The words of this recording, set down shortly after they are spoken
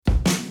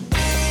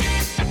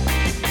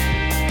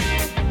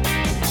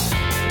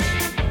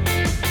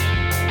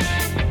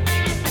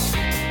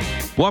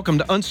Welcome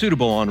to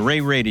Unsuitable on Ray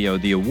Radio,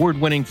 the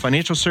award-winning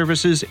financial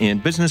services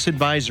and business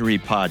advisory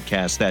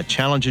podcast that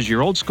challenges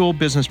your old-school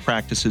business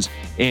practices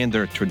and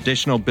their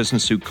traditional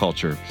business suit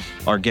culture.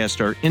 Our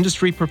guests are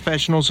industry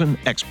professionals and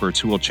experts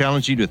who will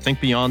challenge you to think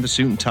beyond the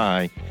suit and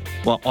tie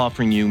while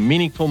offering you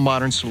meaningful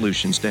modern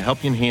solutions to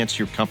help you enhance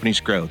your company's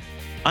growth.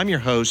 I'm your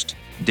host,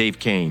 Dave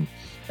Kane.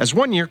 As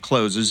one year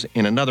closes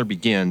and another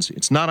begins,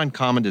 it's not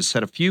uncommon to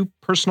set a few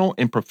personal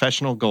and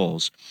professional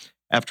goals.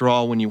 After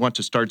all, when you want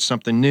to start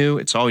something new,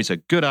 it's always a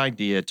good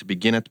idea to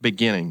begin at the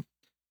beginning.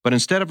 But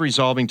instead of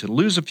resolving to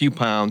lose a few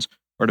pounds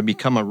or to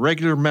become a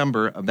regular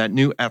member of that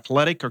new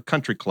athletic or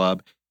country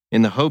club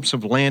in the hopes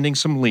of landing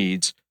some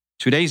leads,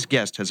 today's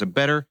guest has a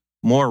better,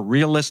 more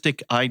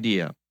realistic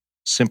idea.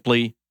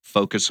 Simply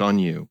focus on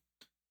you.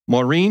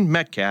 Maureen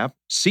Metcalf,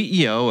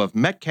 CEO of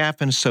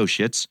Metcalf &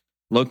 Associates,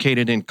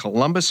 located in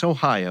Columbus,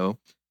 Ohio,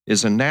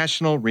 is a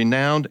national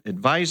renowned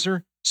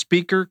advisor,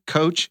 speaker,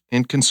 coach,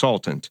 and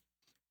consultant.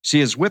 She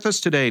is with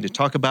us today to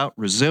talk about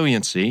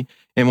resiliency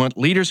and what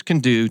leaders can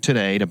do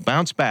today to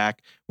bounce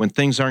back when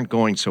things aren't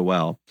going so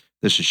well.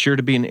 This is sure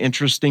to be an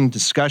interesting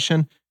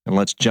discussion, and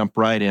let's jump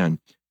right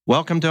in.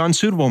 Welcome to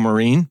Unsuitable,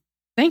 Maureen.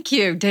 Thank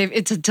you, Dave.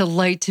 It's a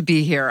delight to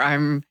be here.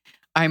 I'm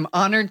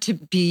honored to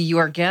be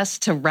your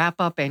guest to wrap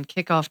up and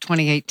kick off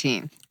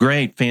 2018.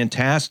 Great,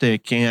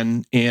 fantastic.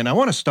 And I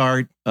want to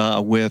start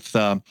with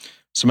some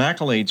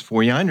accolades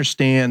for you. I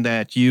understand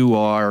that you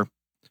are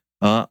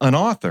an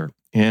author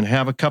and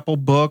have a couple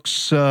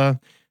books, and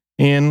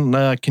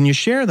can you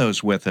share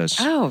those with us?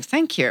 Oh,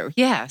 thank you.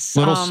 Yes.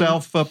 Little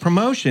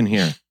self-promotion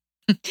here.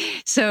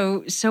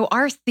 So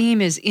our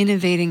theme is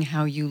innovating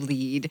how you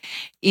lead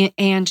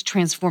and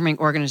transforming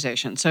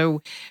organizations.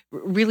 So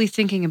really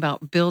thinking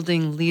about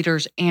building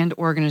leaders and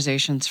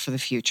organizations for the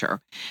future.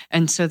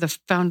 And so the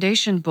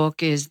foundation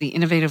book is the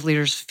Innovative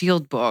Leaders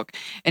Field Book,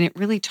 and it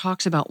really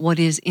talks about what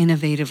is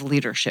innovative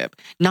leadership,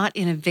 not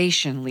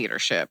innovation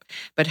leadership,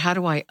 but how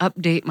do I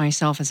update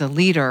myself as a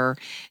leader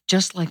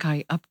just like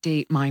I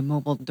update my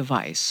mobile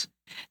device.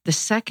 The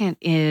second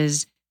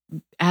is,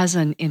 as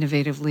an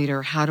innovative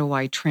leader, how do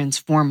I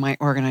transform my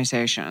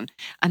organization?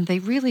 And they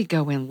really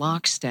go in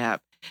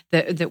lockstep.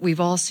 That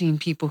we've all seen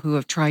people who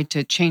have tried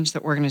to change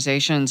their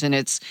organizations, and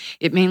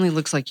it mainly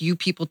looks like you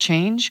people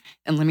change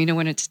and let me know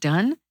when it's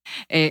done,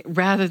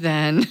 rather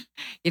than,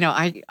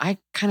 I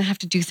kind of have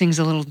to do things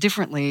a little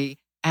differently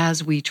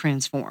as we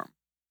transform.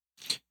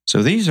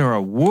 So these are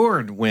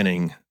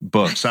award-winning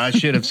books. I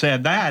should have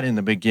said that in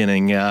the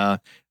beginning.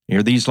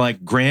 Are these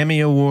like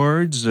Grammy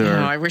Awards? Or?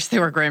 No, I wish they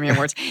were Grammy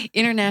Awards.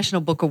 International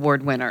Book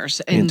Award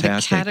winners in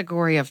the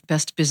category of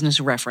Best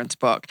Business Reference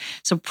Book.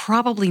 So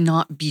probably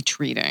not beach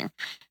reading.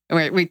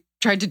 We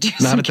tried to do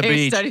some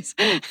case studies.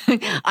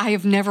 I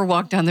have never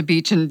walked down the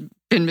beach and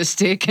been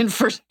mistaken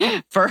for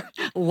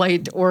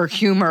light or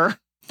humor.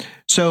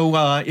 So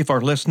if our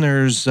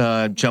listeners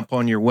jump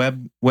on your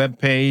web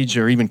page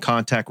or even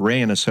contact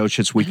Ray &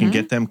 Associates, we can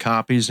get them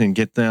copies and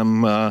get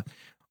them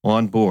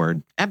on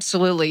board.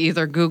 Absolutely.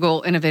 Either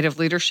Google Innovative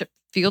Leadership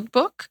Field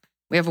Book.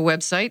 We have a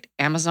website,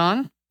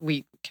 Amazon.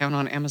 We count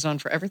on Amazon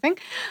for everything.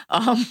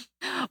 And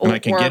I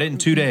can get it in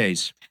 2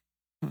 days.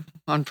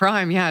 On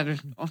Prime, yeah.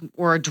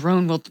 Or a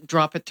drone will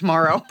drop it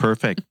tomorrow.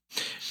 Perfect.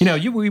 We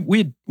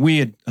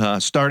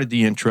had started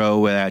the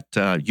intro at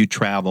you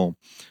travel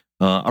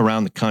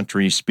around the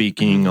country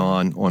speaking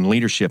on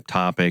leadership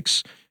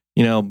topics.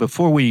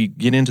 Before we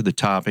get into the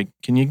topic,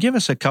 can you give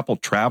us a couple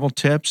travel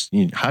tips?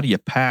 How do you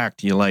pack?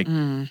 Do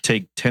you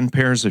take 10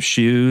 pairs of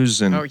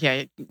shoes? Oh,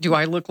 yeah. Do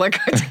I look like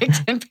I take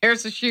 10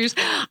 pairs of shoes?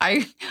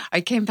 I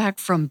came back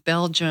from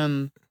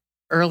Belgium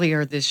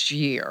earlier this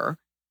year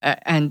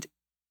and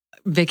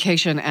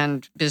vacation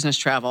and business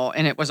travel,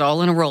 and it was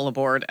all in a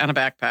rollerboard and a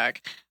backpack.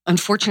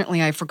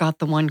 Unfortunately, I forgot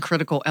the one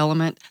critical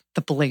element,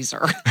 the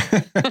blazer.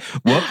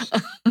 Whoops.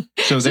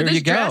 So there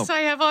you go. This dress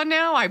I have on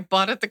now, I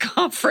bought at the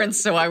conference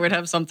so I would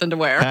have something to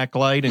wear. Pack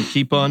light and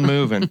keep on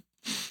moving.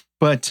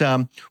 But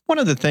one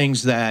of the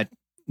things that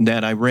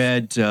I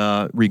read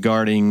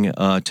regarding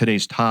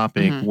today's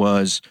topic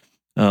was,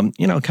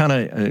 kind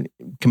of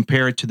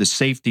compare it to the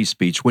safety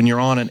speech when you're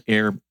on an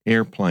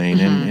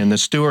airplane and the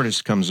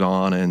stewardess comes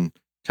on and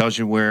tells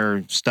you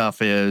where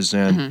stuff is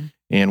and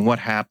what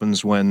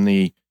happens when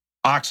the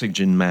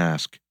oxygen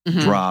mask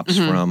drops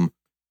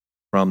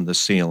from the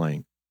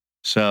ceiling.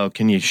 So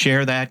can you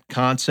share that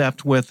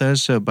concept with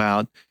us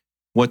about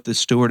what the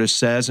stewardess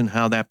says and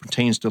how that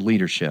pertains to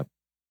leadership?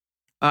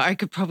 I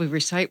could probably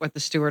recite what the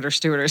steward or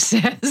stewardess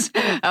says.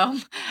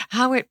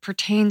 How it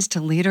pertains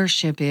to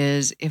leadership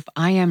is, if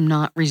I am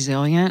not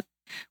resilient,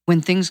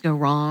 when things go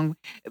wrong,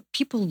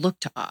 people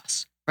look to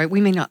us, right? We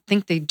may not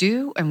think they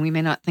do, and we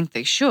may not think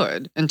they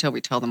should until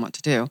we tell them what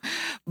to do,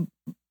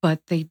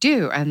 but they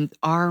do. And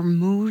our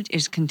mood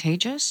is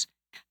contagious.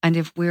 And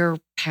if we're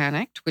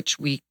panicked, which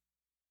we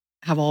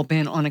have all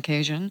been on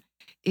occasion,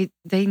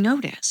 they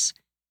notice.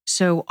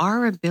 So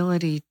our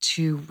ability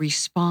to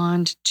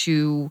respond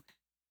to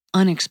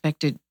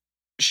unexpected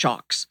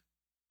shocks.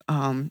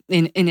 In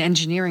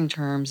engineering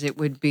terms, it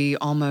would be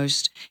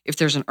almost, if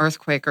there's an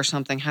earthquake or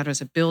something, how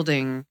does a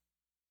building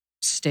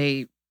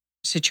stay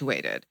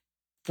situated.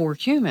 For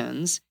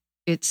humans,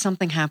 it's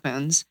something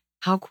happens.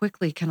 How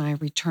quickly can I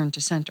return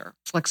to center,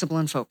 flexible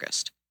and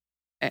focused?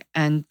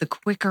 And the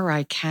quicker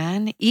I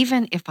can,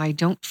 even if I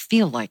don't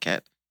feel like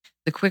it,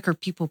 the quicker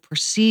people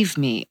perceive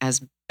me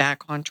as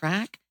back on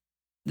track,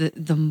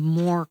 the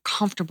more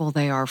comfortable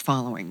they are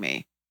following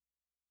me.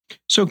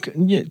 So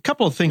a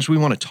couple of things we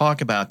want to talk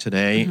about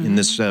today in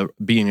this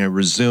being a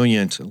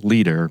resilient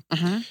leader.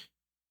 Let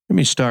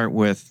me start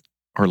with,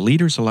 are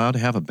leaders allowed to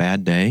have a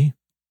bad day?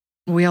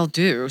 We all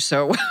do.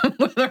 So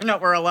whether or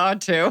not we're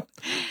allowed to.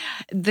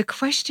 The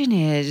question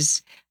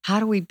is, how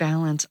do we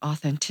balance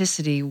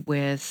authenticity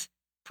with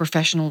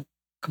professional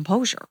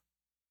composure?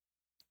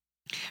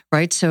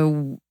 Right?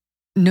 So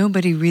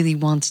nobody really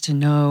wants to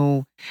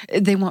know.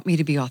 They want me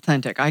to be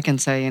authentic. I can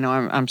say,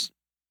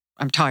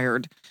 I'm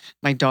tired.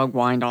 My dog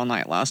whined all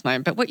night last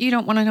night. But what you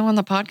don't want to know on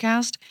the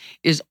podcast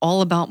is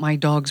all about my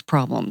dog's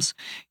problems.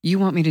 You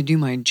want me to do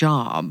my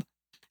job.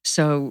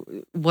 So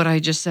what I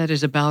just said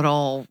is about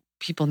all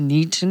people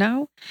need to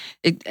know.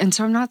 And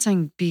so I'm not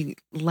saying be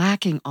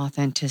lacking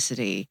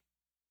authenticity,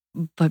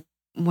 but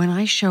when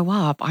I show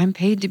up, I'm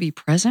paid to be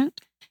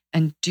present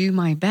and do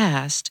my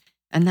best.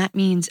 And that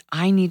means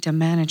I need to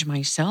manage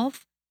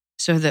myself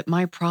so that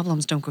my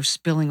problems don't go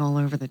spilling all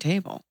over the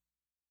table.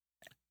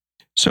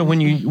 So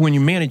when you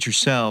manage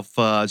yourself,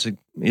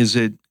 is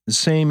it the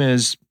same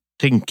as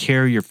taking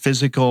care of your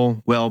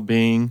physical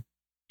well-being,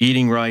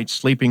 eating right,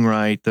 sleeping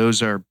right?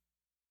 Those are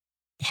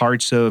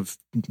parts of,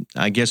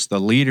 I guess, the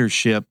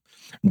leadership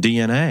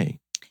DNA.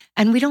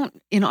 And we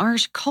don't, in our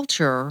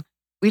culture,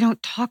 we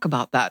don't talk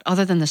about that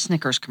other than the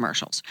Snickers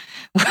commercials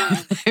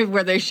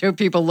where they show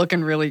people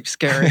looking really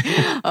scary.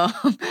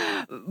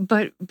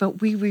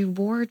 But we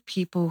reward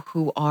people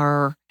who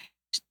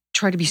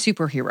try to be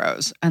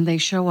superheroes, and they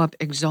show up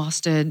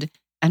exhausted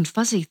and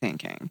fuzzy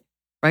thinking,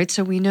 right?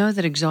 So we know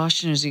that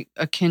exhaustion is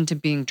akin to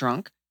being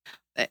drunk.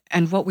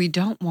 And what we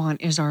don't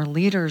want is our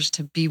leaders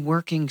to be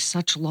working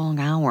such long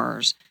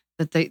hours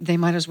that they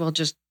might as well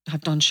just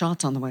have done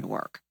shots on the way to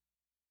work.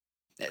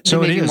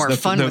 So it it is more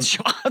fun with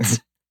shots.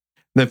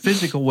 The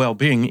physical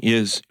well-being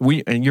is,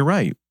 and you're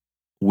right,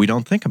 we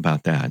don't think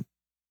about that.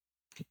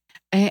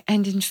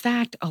 And in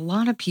fact, a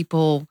lot of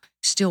people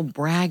still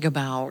brag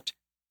about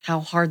how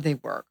hard they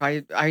work.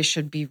 I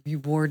should be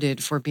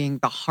rewarded for being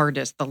the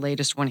hardest, the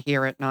latest one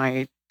here at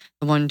night,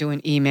 the one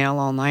doing email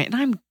all night.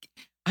 And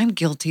I'm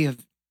guilty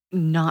of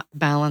not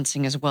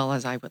balancing as well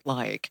as I would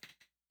like.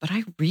 But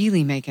I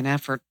really make an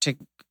effort to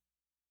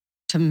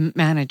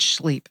manage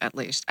sleep, at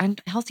least,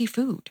 and healthy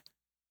food.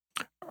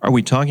 Are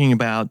we talking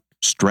about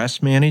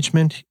stress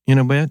management in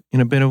a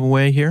bit of a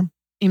way here?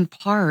 In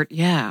part,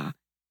 yeah.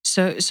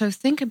 So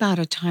think about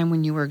a time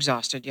when you were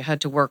exhausted. You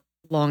had to work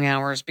long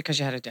hours because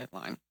you had a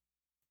deadline.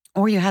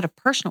 Or you had a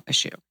personal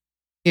issue.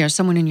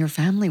 Someone in your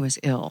family was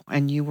ill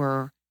and you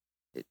were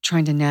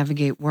trying to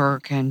navigate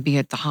work and be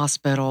at the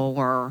hospital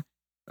or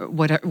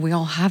whatever. We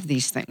all have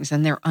these things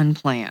and they're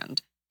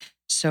unplanned.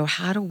 So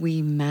how do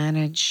we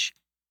manage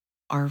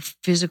our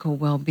physical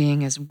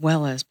well-being as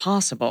well as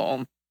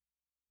possible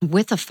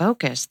with a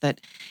focus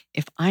that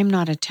if I'm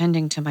not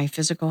attending to my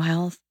physical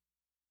health,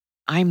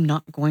 I'm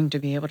not going to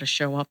be able to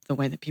show up the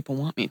way that people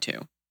want me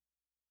to.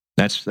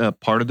 That's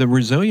part of the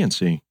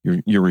resiliency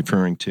you're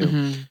referring to.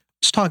 Mm-hmm.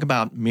 Let's talk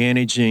about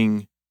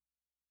managing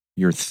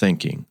your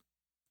thinking.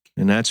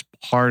 And that's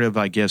part of,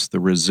 I guess, the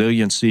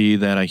resiliency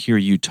that I hear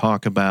you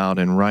talk about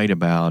and write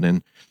about.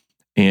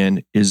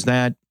 And is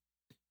that,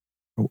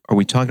 are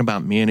we talking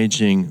about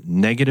managing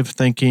negative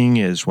thinking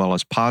as well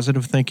as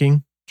positive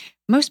thinking?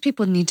 Most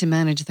people need to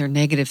manage their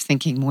negative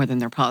thinking more than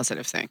their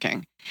positive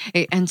thinking.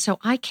 And so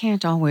I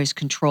can't always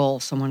control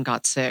someone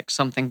got sick,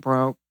 something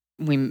broke,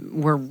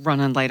 we're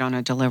running late on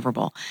a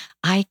deliverable.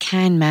 I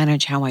can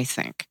manage how I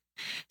think.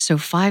 So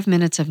 5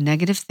 minutes of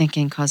negative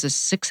thinking causes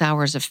 6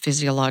 hours of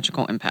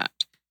physiological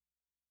impact.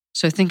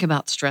 So think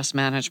about stress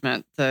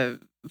management. The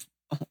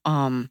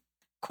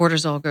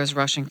cortisol goes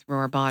rushing through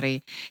our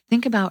body.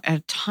 Think about a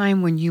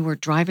time when you were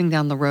driving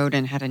down the road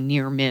and had a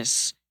near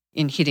miss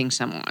in hitting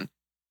someone.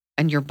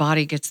 And your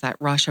body gets that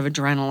rush of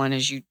adrenaline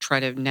as you try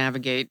to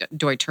navigate.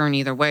 Do I turn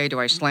either way? Do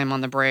I slam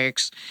on the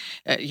brakes?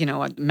 A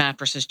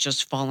mattress has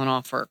just fallen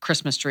off or a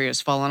Christmas tree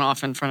has fallen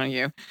off in front of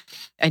you.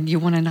 And you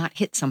want to not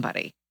hit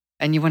somebody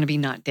and you want to be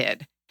not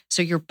dead.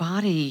 So your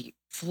body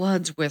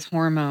floods with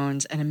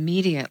hormones and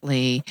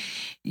immediately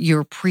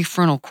your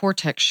prefrontal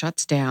cortex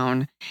shuts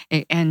down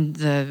and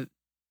the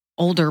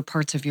older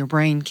parts of your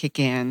brain kick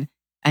in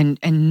and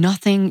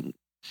nothing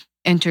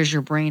enters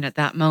your brain at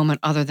that moment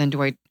other than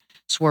do I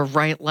swerve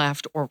right,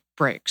 left, or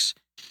brakes.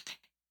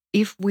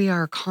 If we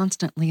are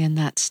constantly in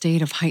that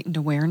state of heightened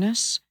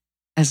awareness,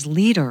 as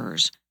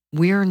leaders,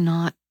 we're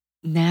not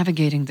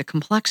navigating the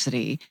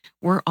complexity.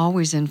 We're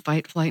always in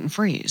fight, flight, and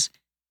freeze.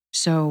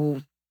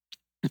 So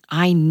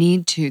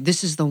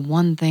this is the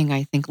one thing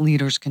I think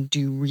leaders can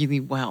do really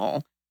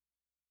well.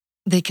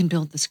 They can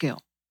build the skill.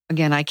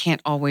 Again, I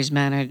can't always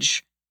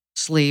manage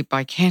sleep.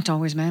 I can't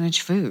always manage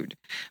food,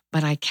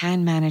 but I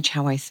can manage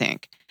how I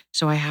think.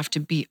 So I have to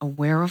be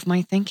aware of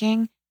my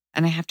thinking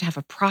And I have to have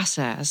a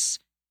process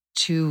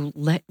to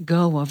let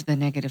go of the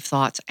negative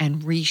thoughts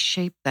and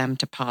reshape them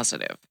to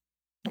positive.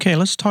 Okay,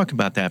 let's talk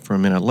about that for a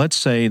minute. Let's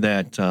say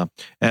that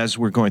as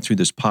we're going through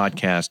this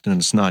podcast and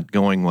it's not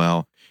going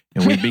well,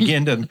 and we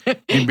begin to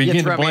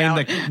blame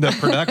the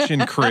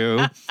production crew.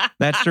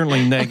 That's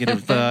certainly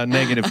negative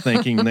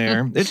thinking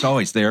there. It's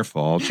always their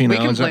fault. We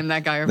can blame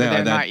that guy over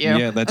there, not you.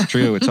 Yeah, that's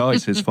true. It's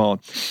always his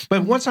fault.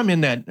 But once I'm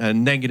in that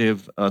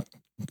negative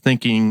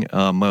thinking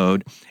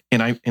mode,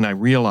 and I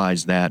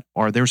realize that,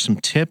 are there some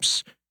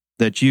tips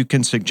that you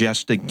can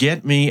suggest to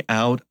get me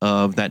out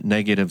of that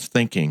negative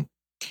thinking?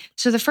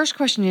 So the first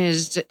question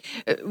is,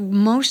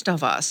 most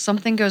of us,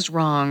 something goes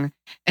wrong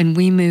and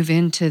we move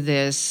into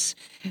this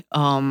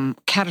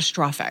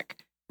catastrophic,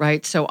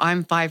 right? So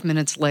I'm 5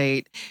 minutes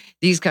late.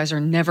 These guys are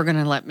never going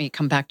to let me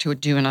come back to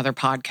do another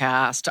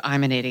podcast.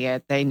 I'm an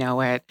idiot. They know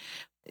it.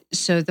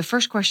 So the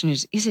first question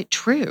is it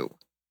true?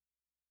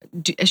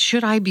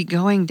 Should I be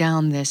going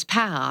down this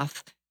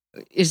path?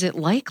 Is it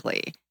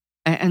likely?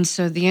 And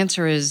so the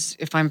answer is,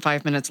 if I'm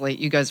 5 minutes late,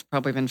 you guys have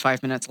probably been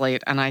 5 minutes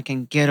late, and I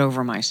can get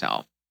over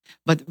myself.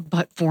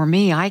 But for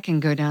me, I can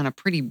go down a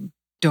pretty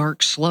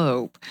dark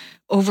slope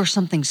over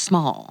something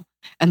small,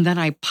 and then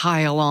I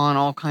pile on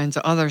all kinds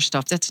of other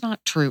stuff that's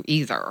not true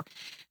either.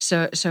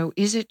 So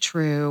is it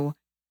true?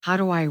 How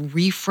do I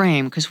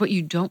reframe? Because what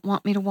you don't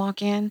want me to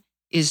walk in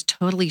is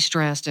totally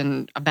stressed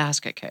in a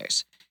basket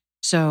case.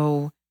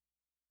 So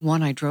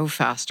one, I drove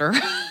faster.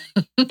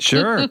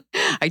 Sure.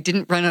 I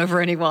didn't run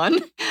over anyone.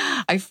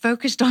 I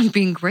focused on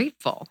being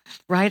grateful,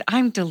 right?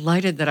 I'm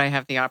delighted that I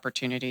have the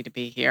opportunity to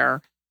be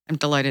here. I'm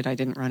delighted I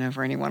didn't run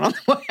over anyone on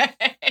the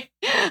way.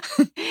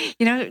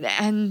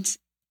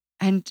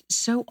 And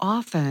so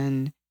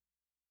often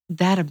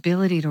that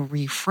ability to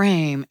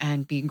reframe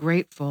and be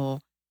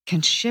grateful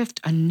can shift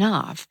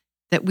enough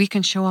that we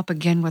can show up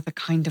again with a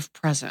kind of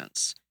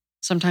presence.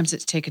 Sometimes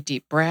it's take a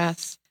deep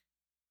breath,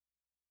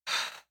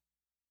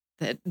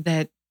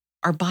 that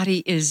our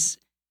body is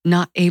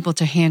not able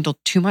to handle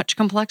too much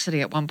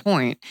complexity at one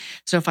point.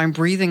 So if I'm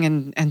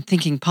breathing and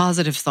thinking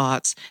positive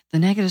thoughts, the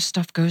negative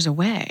stuff goes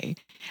away,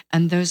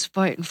 and those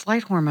fight and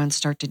flight hormones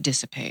start to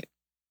dissipate.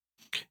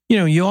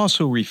 You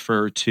also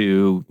refer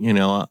to,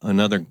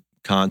 another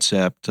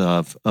concept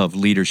of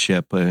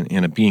leadership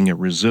and being a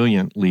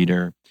resilient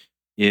leader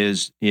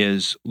is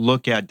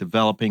look at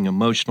developing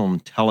emotional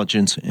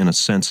intelligence and a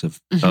sense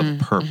of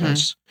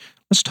purpose.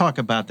 Let's talk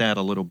about that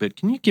a little bit.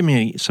 Can you give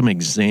me some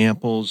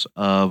examples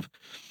of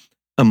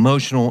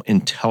emotional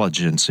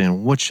intelligence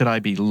and what should I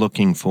be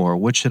looking for?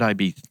 What should I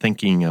be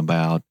thinking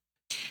about?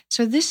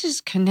 So this is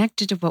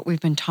connected to what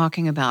we've been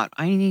talking about.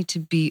 I need to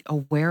be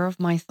aware of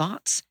my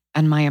thoughts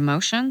and my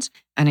emotions,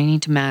 and I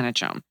need to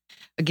manage them.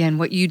 Again,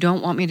 what you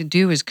don't want me to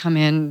do is come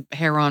in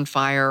hair on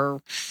fire,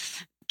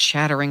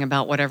 chattering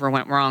about whatever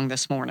went wrong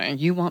this morning.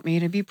 You want me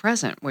to be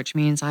present, which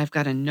means I've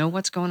got to know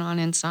what's going on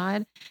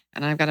inside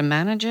and I've got to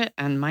manage it.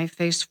 And my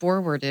face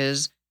forward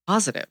is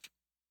positive.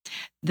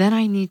 Then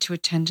I need to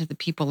attend to the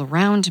people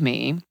around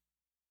me,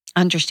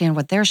 understand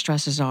what their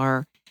stresses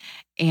are,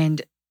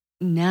 and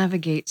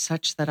navigate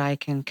such that I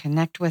can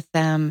connect with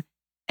them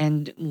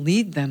and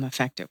lead them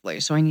effectively.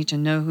 So I need to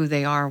know who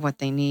they are, what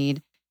they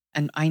need,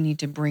 and I need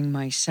to bring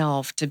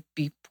myself to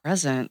be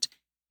present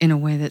in a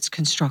way that's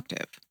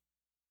constructive.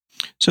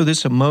 So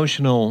this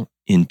emotional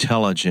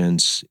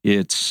intelligence,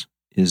 is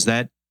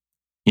that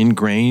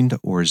ingrained,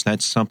 or is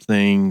that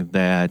something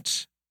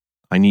that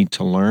I need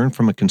to learn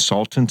from a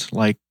consultant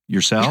like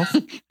yourself?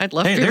 I'd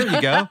love to. There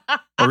you go.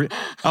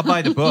 I'll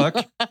buy the book.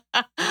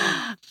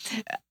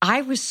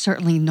 I was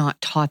certainly not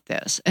taught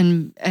this,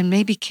 and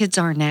maybe kids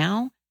are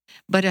now,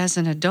 but as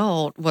an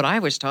adult, what I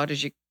was taught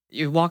is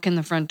you walk in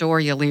the front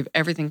door, you leave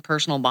everything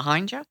personal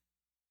behind you.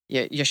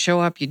 You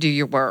show up, you do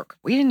your work.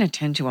 We didn't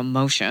attend to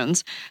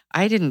emotions.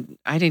 I didn't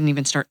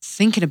even start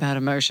thinking about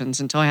emotions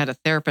until I had a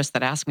therapist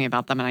that asked me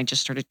about them, and I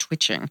just started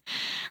twitching,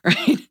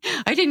 right?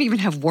 I didn't even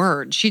have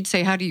words. She'd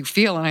say, "How do you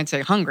feel?" And I'd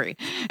say, "Hungry."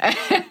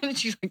 And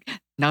she's like,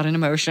 "Not an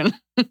emotion."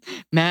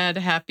 Mad,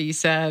 happy,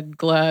 sad,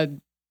 glad,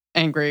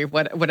 angry,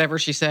 whatever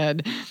she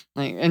said.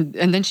 And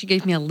then she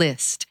gave me a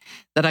list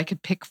that I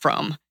could pick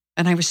from,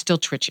 and I was still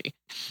twitchy.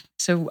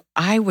 So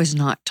I was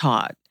not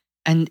taught.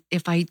 And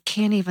if I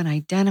can't even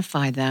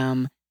identify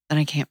them, then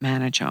I can't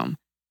manage them.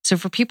 So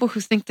for people who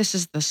think this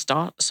is the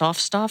soft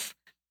stuff,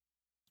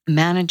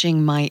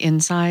 managing my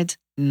insides,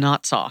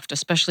 not soft,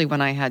 especially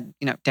when I had,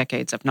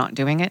 decades of not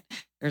doing it.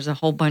 There's a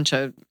whole bunch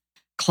of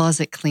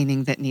closet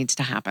cleaning that needs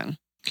to happen.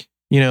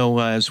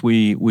 As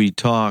we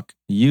talk,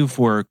 you've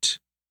worked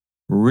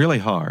really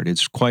hard.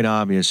 It's quite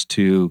obvious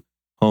to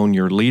hone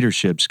your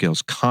leadership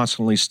skills,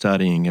 constantly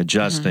studying,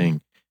 adjusting,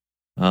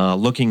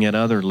 looking at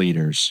other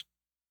leaders.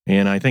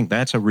 And I think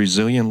that's a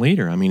resilient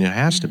leader. I mean, it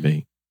has to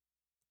be.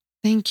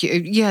 Thank you.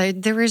 Yeah,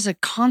 there is a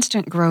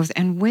constant growth.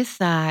 And with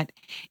that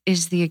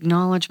is the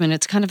acknowledgement.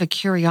 It's kind of a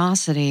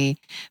curiosity,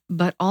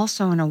 but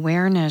also an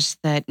awareness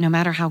that no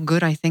matter how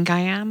good I think I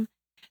am,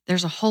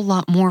 there's a whole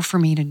lot more for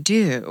me to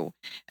do.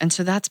 And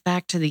so that's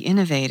back to the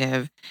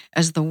innovative.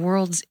 As the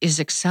world is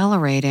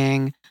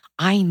accelerating,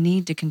 I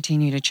need to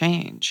continue to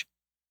change.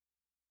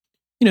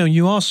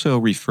 You also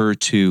refer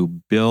to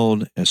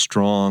build a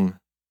strong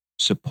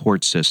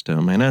support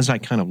system. And as I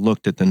kind of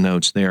looked at the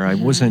notes there, I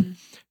wasn't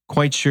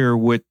quite sure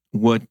what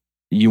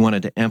you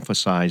wanted to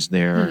emphasize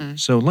there.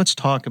 So let's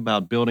talk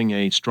about building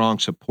a strong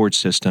support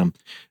system.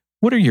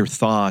 What are your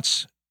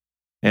thoughts,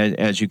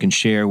 as you can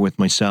share with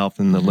myself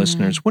and the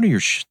listeners, what are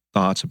your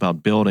thoughts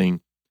about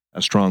building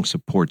a strong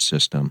support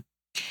system?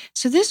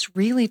 So this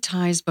really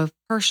ties both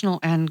personal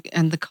and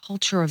the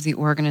culture of the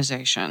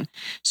organization.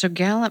 So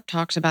Gallup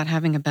talks about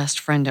having a best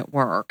friend at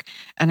work.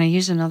 And I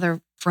use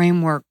another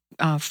framework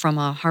from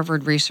a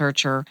Harvard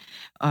researcher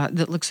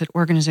that looks at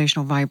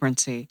organizational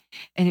vibrancy.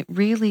 And it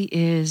really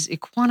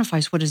it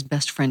quantifies what does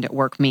best friend at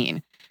work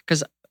mean?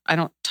 Because I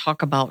don't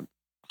talk about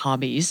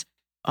hobbies.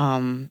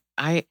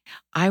 I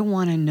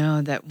want to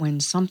know that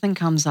when something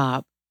comes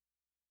up,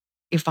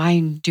 if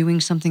I'm doing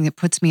something that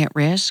puts me at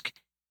risk,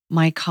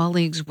 my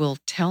colleagues will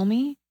tell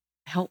me,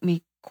 help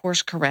me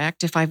course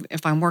correct.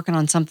 If I'm working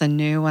on something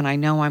new and I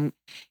know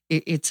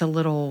it's a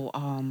little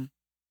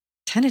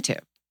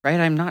tentative, right?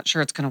 I'm not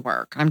sure it's going to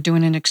work. I'm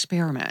doing an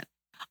experiment.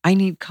 I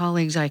need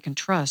colleagues I can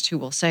trust who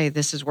will say,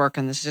 this is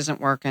working, this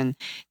isn't working.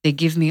 They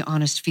give me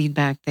honest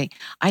feedback.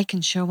 I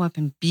can show up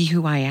and be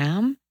who I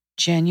am,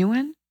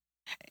 genuine,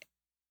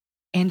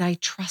 and I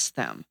trust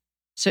them.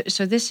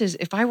 So this is,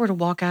 if I were to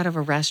walk out of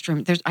a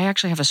restroom, I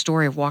actually have a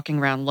story of walking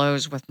around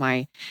Lowe's with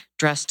my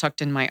dress tucked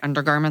in my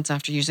undergarments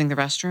after using the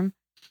restroom.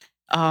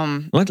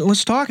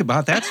 Let's talk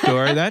about that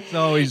story. That's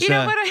always...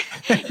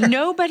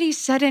 Nobody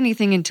said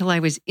anything until I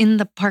was in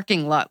the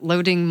parking lot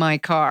loading my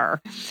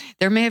car.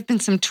 There may have been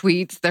some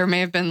tweets. There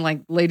may have been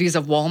like ladies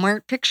of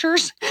Walmart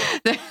pictures.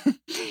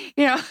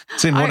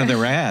 It's in one of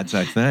their ads,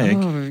 I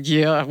think. Oh,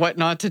 yeah, what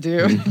not to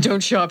do.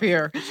 Don't shop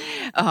here.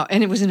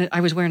 And it was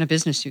I was wearing a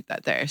business suit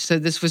that day. So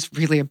this was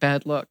really a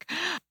bad look.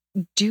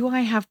 Do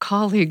I have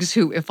colleagues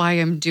who, if I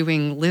am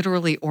doing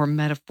literally or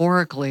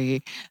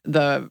metaphorically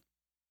the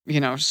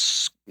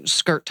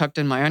skirt tucked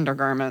in my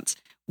undergarments,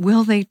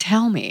 will they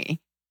tell me,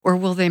 or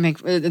will they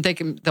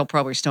they'll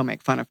probably still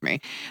make fun of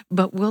me,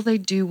 but will they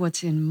do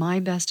what's in my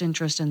best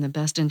interest and the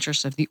best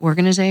interest of the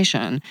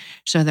organization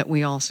so that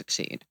we all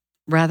succeed,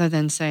 rather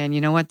than saying,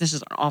 you know what, this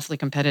is an awfully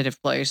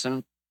competitive place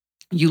and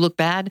you look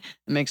bad, it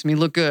makes me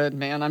look good,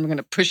 man. I'm going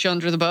to push you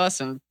under the bus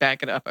and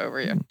back it up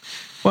over you.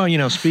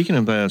 Well, speaking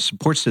of a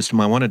support system,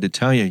 I wanted to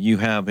tell you, you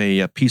have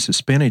a piece of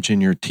spinach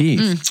in your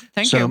teeth.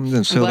 Thank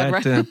you. So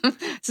that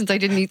since I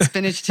didn't eat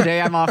spinach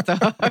today, I'm off the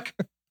hook.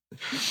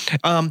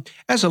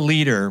 As a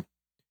leader,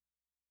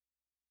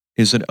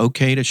 is it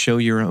okay to show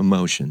your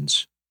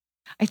emotions?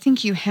 I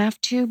think you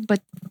have to,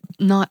 but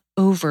not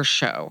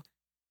overshow.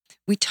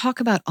 We talk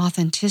about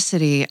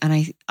authenticity,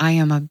 and I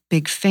am a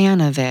big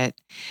fan of it,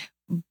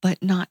 but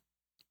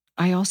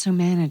I also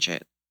manage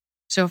it.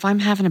 So if I'm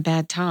having a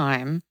bad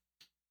time,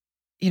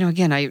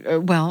 again,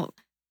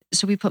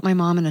 so we put my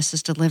mom in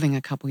assisted living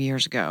a couple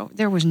years ago.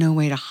 There was no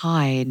way to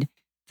hide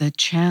the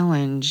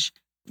challenge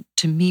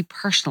to me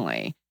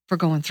personally for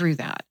going through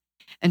that.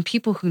 And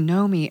people who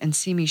know me and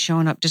see me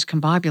showing up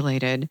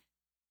discombobulated,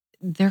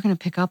 they're going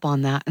to pick up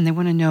on that, and they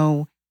want to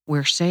know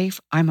we're safe,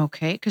 I'm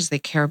okay, because they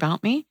care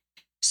about me.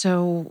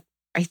 So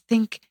I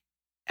think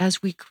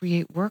as we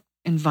create work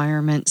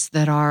environments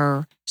that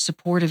are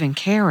supportive and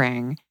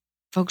caring,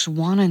 folks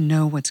want to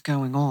know what's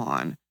going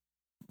on.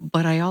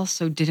 But I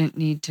also didn't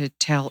need to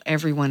tell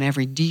everyone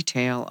every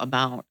detail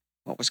about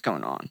what was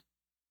going on.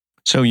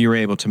 So you're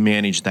able to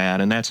manage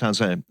that, and that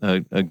sounds a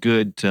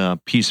good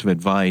piece of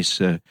advice.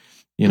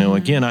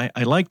 Again,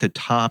 I like the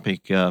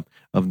topic of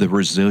the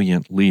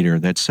resilient leader.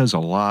 That says a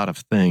lot of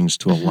things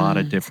to a lot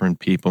of different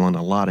people in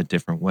a lot of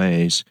different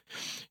ways.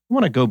 I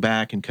want to go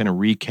back and kind of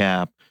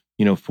recap,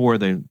 for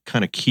the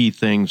kind of key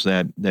things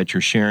that you're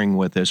sharing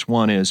with us.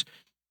 One is,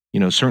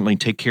 certainly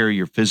take care of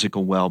your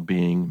physical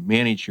well-being,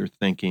 manage your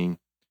thinking,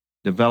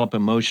 develop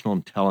emotional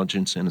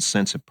intelligence and a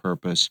sense of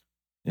purpose,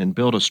 and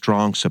build a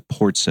strong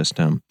support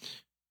system.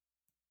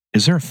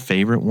 Is there a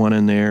favorite one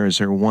in there? Is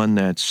there one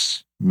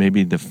that's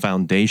maybe the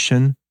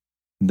foundation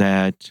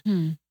that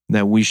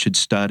we should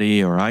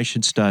study or I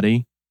should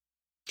study?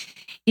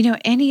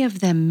 Any of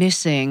them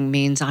missing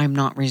means I'm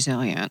not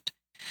resilient.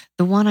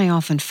 The one I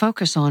often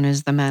focus on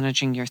is the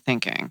managing your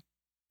thinking,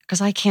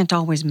 because I can't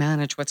always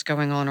manage what's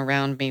going on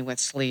around me with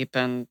sleep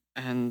and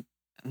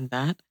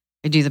that.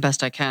 I do the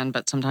best I can,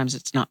 but sometimes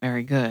it's not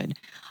very good.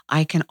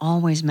 I can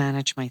always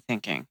manage my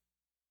thinking.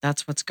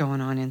 That's what's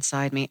going on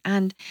inside me.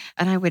 And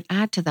I would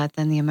add to that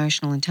then the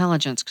emotional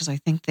intelligence, because I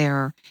think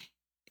they're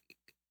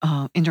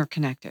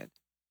interconnected.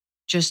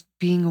 Just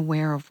being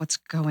aware of what's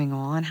going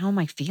on. How am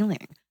I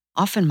feeling?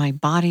 Often my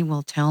body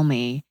will tell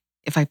me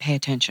if I pay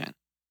attention.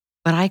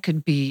 But I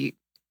could be,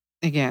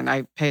 again,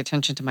 I pay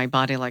attention to my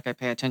body like I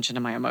pay attention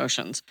to my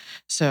emotions.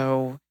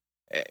 So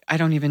I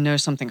don't even know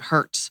something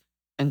hurts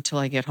until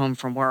I get home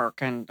from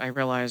work and I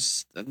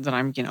realize that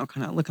I'm,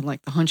 kind of looking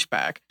like the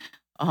hunchback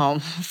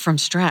from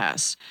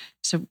stress.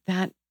 So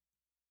that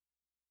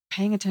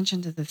paying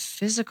attention to the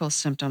physical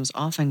symptoms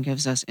often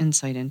gives us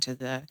insight into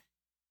the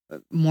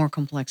more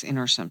complex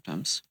inner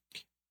symptoms.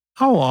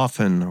 How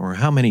often or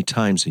how many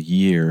times a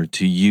year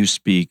do you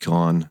speak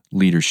on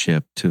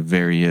leadership to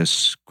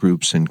various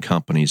groups and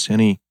companies?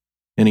 Any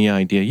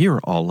idea? You're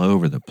all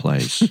over the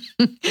place.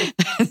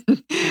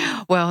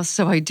 Well,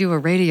 so I do a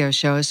radio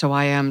show, so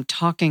I am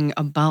talking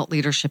about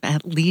leadership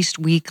at least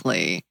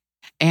weekly.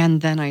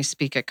 And then I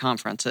speak at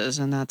conferences,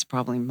 and that's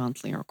probably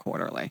monthly or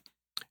quarterly.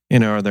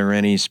 And are there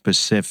any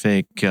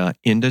specific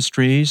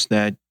industries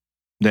that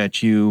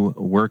you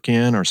work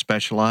in or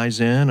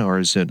specialize in, or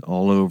is it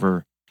all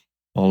over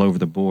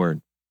the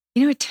board?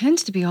 It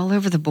tends to be all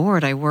over the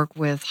board. I work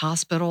with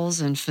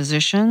hospitals and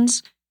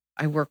physicians.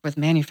 I work with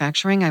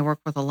manufacturing. I work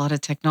with a lot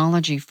of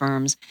technology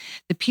firms.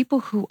 The people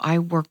who I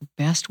work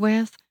best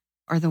with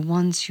are the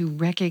ones who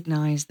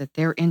recognize that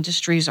their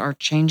industries are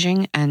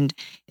changing, and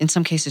in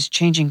some cases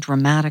changing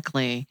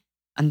dramatically,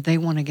 and they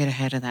want to get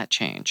ahead of that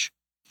change.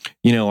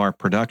 Our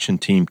production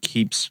team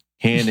keeps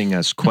handing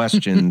us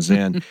questions,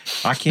 and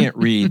I can't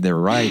read their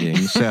writing.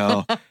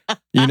 So,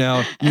 you're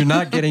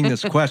not getting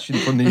this question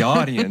from the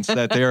audience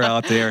that they're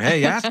out there.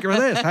 Hey, ask her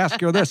this,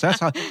 ask her this.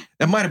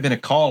 That might have been a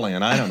call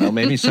in. I don't know.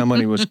 Maybe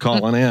somebody was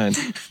calling in.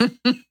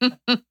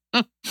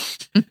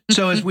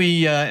 So as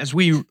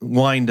we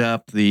wind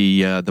up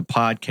the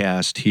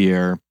podcast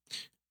here,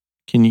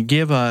 can you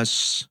give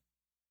us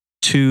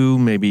 2,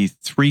 maybe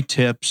 3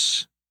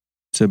 tips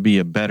to be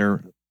a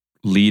better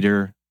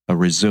leader, a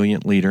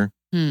resilient leader?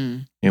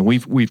 And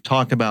we've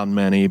talked about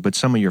many, but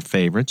some of your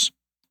favorites.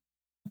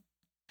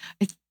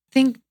 I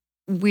think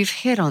we've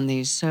hit on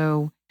these.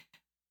 So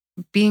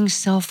being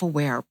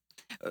self-aware.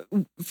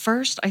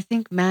 First, I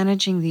think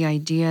managing the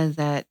idea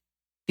that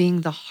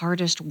being the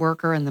hardest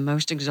worker and the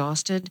most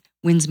exhausted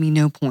wins me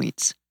no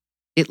points.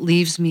 It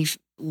leaves me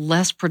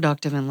less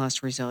productive and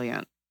less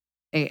resilient.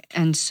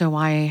 And so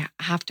I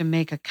have to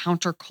make a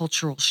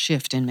countercultural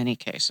shift in many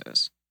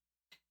cases.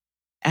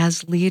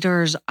 As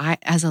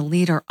a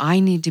leader, I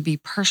need to be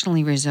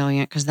personally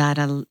resilient because that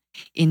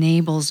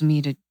enables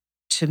me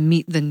to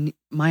meet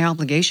my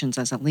obligations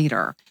as a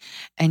leader.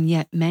 And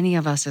yet many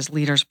of us as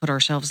leaders put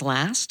ourselves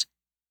last.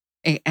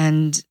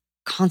 And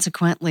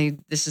consequently,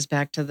 this is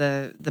back to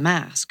the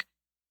mask.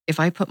 If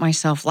I put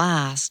myself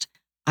last,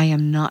 I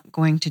am not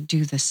going to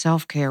do the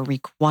self-care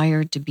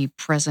required to be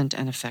present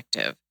and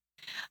effective.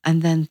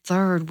 And then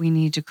third, we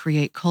need to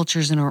create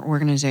cultures in our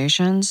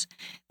organizations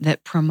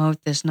that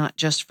promote this not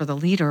just for the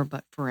leader,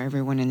 but for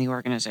everyone in the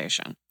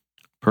organization.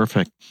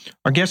 Perfect.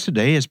 Our guest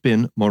today has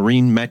been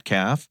Maureen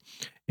Metcalf,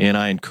 and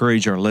I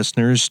encourage our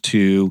listeners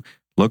to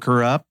look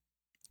her up,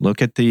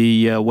 look at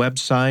the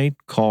website,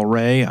 call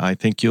Ray. I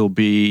think you'll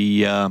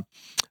be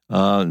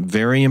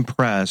very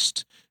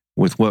impressed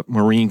with what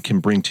Maureen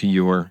can bring to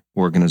your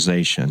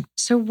organization.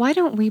 So why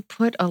don't we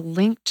put a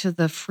link to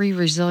the free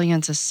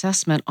resilience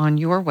assessment on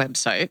your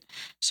website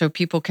so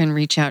people can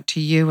reach out to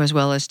you as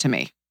well as to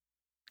me?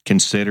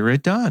 Consider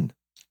it done.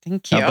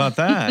 Thank you. How about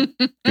that?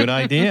 Good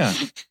idea.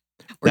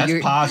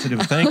 That's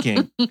positive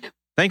thinking.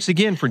 Thanks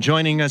again for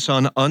joining us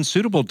on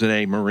Unsuitable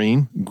today,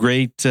 Maureen.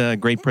 Great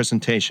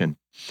presentation.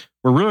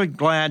 We're really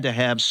glad to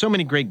have so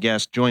many great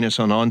guests join us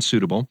on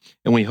Unsuitable,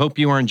 and we hope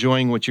you are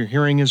enjoying what you're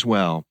hearing as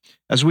well.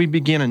 As we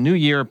begin a new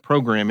year of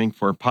programming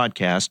for our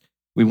podcast,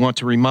 we want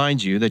to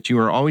remind you that you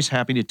are always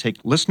happy to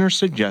take listener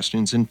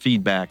suggestions and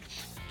feedback.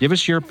 Give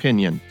us your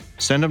opinion.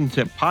 Send them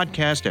to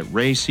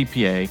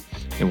podcast@RayCPA,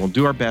 and we'll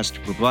do our best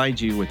to provide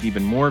you with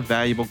even more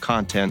valuable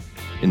content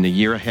in the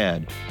year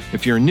ahead.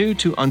 If you're new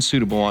to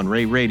Unsuitable on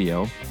Ray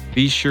Radio,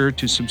 be sure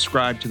to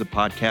subscribe to the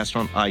podcast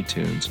on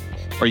iTunes,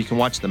 or you can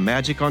watch the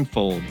magic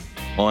unfold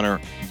on our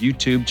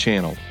YouTube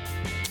channel.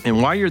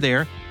 And while you're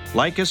there,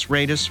 like us,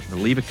 rate us, or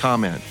leave a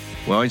comment.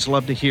 We always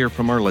love to hear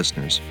from our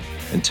listeners.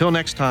 Until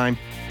next time,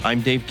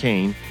 I'm Dave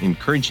Kane,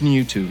 encouraging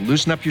you to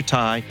loosen up your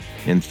tie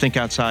and think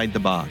outside the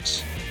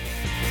box.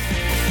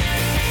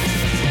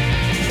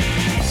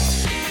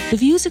 The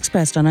views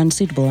expressed on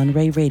Unsuitable on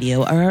Ray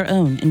Radio are our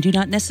own and do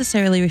not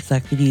necessarily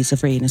reflect the views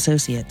of Ray &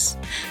 Associates.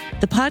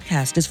 The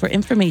podcast is for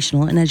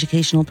informational and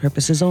educational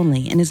purposes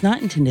only and is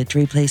not intended to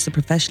replace the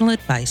professional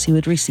advice you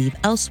would receive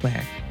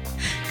elsewhere.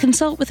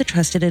 Consult with a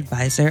trusted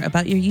advisor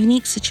about your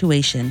unique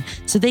situation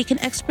so they can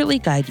expertly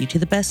guide you to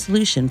the best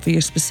solution for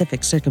your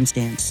specific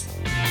circumstance.